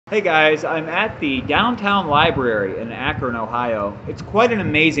Hey guys, I'm at the downtown library in Akron, Ohio. It's quite an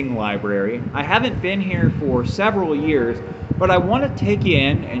amazing library. I haven't been here for several years, but I want to take you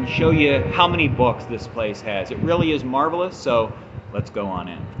in and show you how many books this place has. It really is marvelous, so let's go on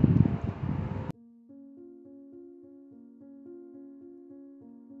in.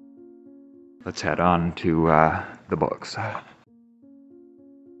 Let's head on to the books.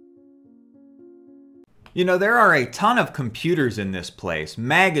 You know, there are a ton of computers in this place,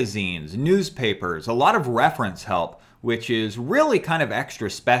 magazines, newspapers, a lot of reference help, which is really kind of extra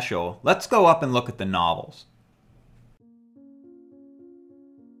special. Let's go up and look at the novels.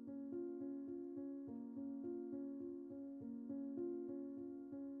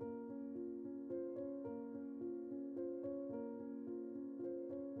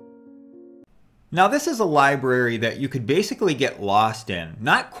 Now this is a library that you could basically get lost in.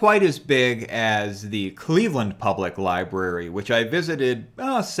 Not quite as big as the Cleveland Public Library, which I visited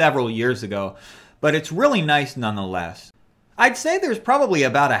several years ago, but it's really nice nonetheless. I'd say there's probably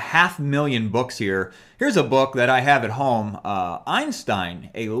about 500,000 books here. Here's a book that I have at home, Einstein,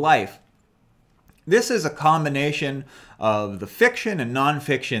 A Life. This is a combination of the fiction and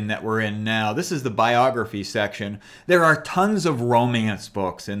nonfiction that we're in now. This is the biography section. There are tons of romance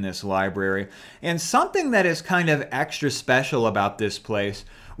books in this library. And something that is kind of extra special about this place,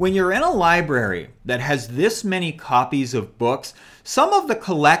 when you're in a library that has this many copies of books, some of the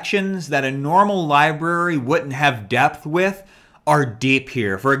collections that a normal library wouldn't have depth with are deep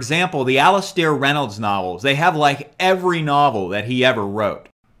here. For example, the Alastair Reynolds novels. They have like every novel that he ever wrote.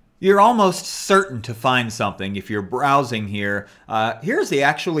 You're almost certain to find something if you're browsing here. Here's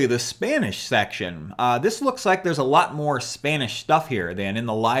actually the Spanish section. This looks like there's a lot more Spanish stuff here than in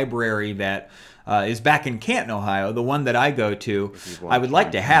the library that is back in Canton, Ohio, the one that I go to. I would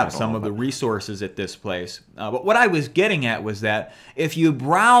like to have some of the resources at this place. But what I was getting at was that if you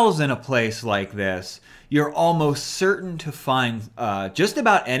browse in a place like this, you're almost certain to find just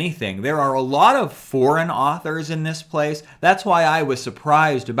about anything. There are a lot of foreign authors in this place. That's why I was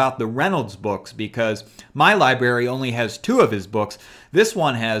surprised about the Reynolds books, because my library only has 2 of his books. This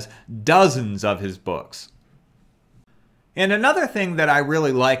one has dozens of his books. And another thing that I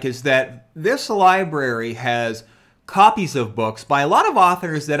really like is that this library has copies of books by a lot of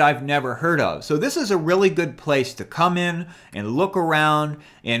authors that I've never heard of. So this is a really good place to come in and look around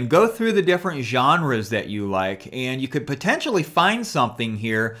and go through the different genres that you like, and you could potentially find something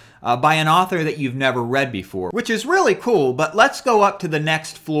here by an author that you've never read before, which is really cool. But let's go up to the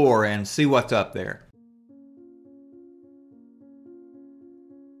next floor and see what's up there.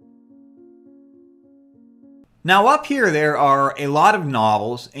 Now up here there are a lot of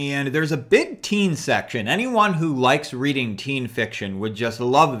novels, and there's a big teen section. Anyone who likes reading teen fiction would just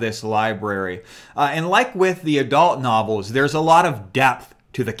love this library. And like with the adult novels, there's a lot of depth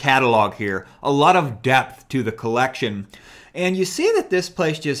to the catalog here, a lot of depth to the collection. And you see that this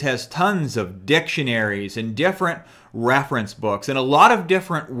place just has tons of dictionaries and different reference books and a lot of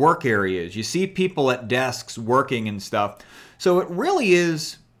different work areas. You see people at desks working and stuff. So it really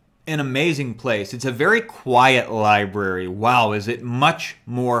is an amazing place. It's a very quiet library. Wow, is it much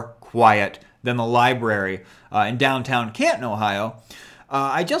more quiet than the library in downtown Canton, Ohio.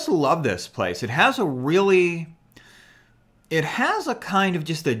 I just love this place. It has a kind of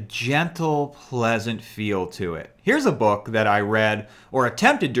just a gentle, pleasant feel to it. Here's a book that I read, or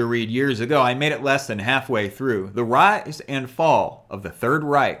attempted to read years ago. I made it less than halfway through. The Rise and Fall of the Third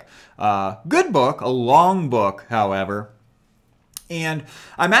Reich. Good book, a long book, however. And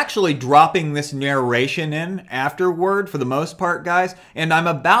I'm actually dropping this narration in afterward for the most part, guys. And I'm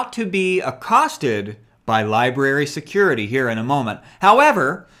about to be accosted by library security here in a moment.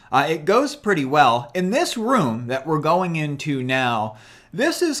 However, it goes pretty well. In this room that we're going into now,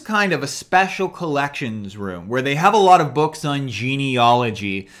 this is kind of a special collections room where they have a lot of books on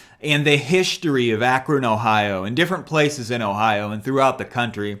genealogy and the history of Akron, Ohio, and different places in Ohio and throughout the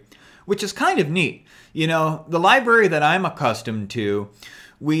country, which is kind of neat. You know, the library that I'm accustomed to,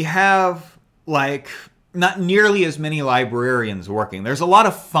 we have like not nearly as many librarians working. There's a lot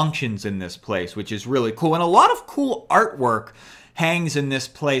of functions in this place, which is really cool. And a lot of cool artwork hangs in this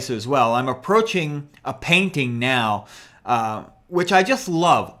place as well. I'm approaching a painting now, which I just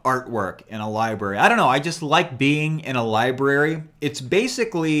love artwork in a library. I don't know, I just like being in a library. It's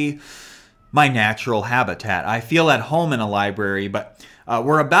basically my natural habitat. I feel at home in a library, but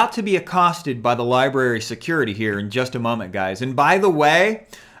we're about to be accosted by the library security here in just a moment, guys. And by the way,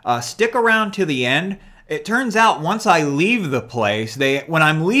 stick around to the end. It turns out once I leave the place, when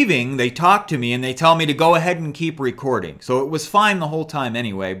I'm leaving, they talk to me and they tell me to go ahead and keep recording. So it was fine the whole time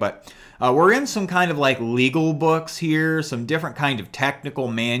anyway, but We're in some kind of like legal books here, some different kind of technical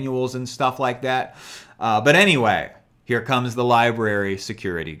manuals and stuff like that. But anyway, here comes the library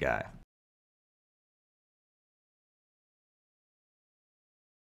security guy.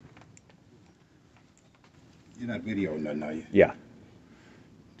 You're not videoing nothing, are you? Yeah.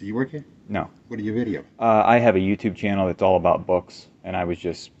 Do you work here? No. What do you video? I have a YouTube channel that's all about books, and I was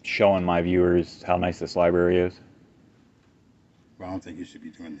just showing my viewers how nice this library is. Well, I don't think you should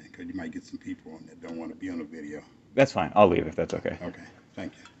be doing that because you might get some people on that don't want to be on the video. That's fine. I'll leave if that's okay. Okay,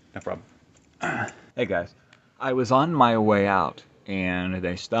 thank you. No problem. Hey guys, I was on my way out, and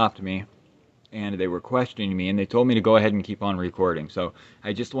they stopped me, and they were questioning me, and they told me to go ahead and keep on recording. So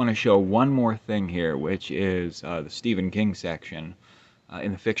I just want to show one more thing here, which is the Stephen King section,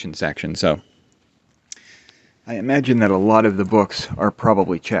 in the fiction section. So I imagine that a lot of the books are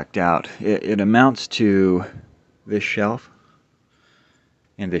probably checked out. It amounts to this shelf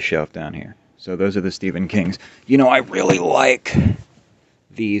and this shelf down here. So those are the Stephen Kings. You know, I really like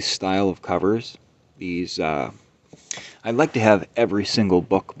these style of covers. These, I'd like to have every single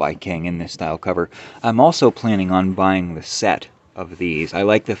book by King in this style cover. I'm also planning on buying the set of these. I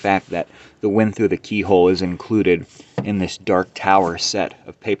like the fact that The Wind Through the Keyhole is included in this Dark Tower set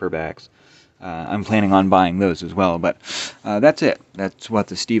of paperbacks. I'm planning on buying those as well, but that's it. That's what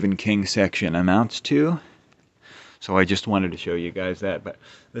the Stephen King section amounts to. So I just wanted to show you guys that, but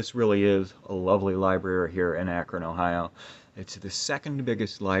this really is a lovely library here in Akron, Ohio. It's the second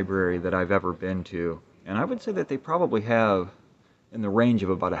biggest library that I've ever been to, and I would say that they probably have in the range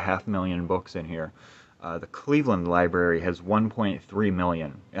of about 500,000 books in here. The Cleveland Library has 1.3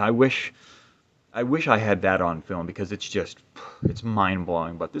 million. And I wish I had that on film because it's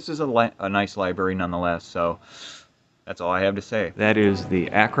mind-blowing. But this is a nice library nonetheless, so that's all I have to say. That is the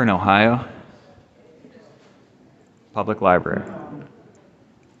Akron, Ohio Public Library.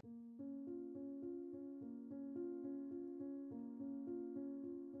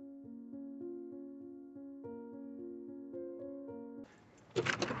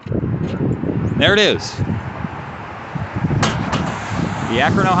 There it is. The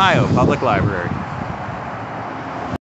Akron, Ohio Public Library.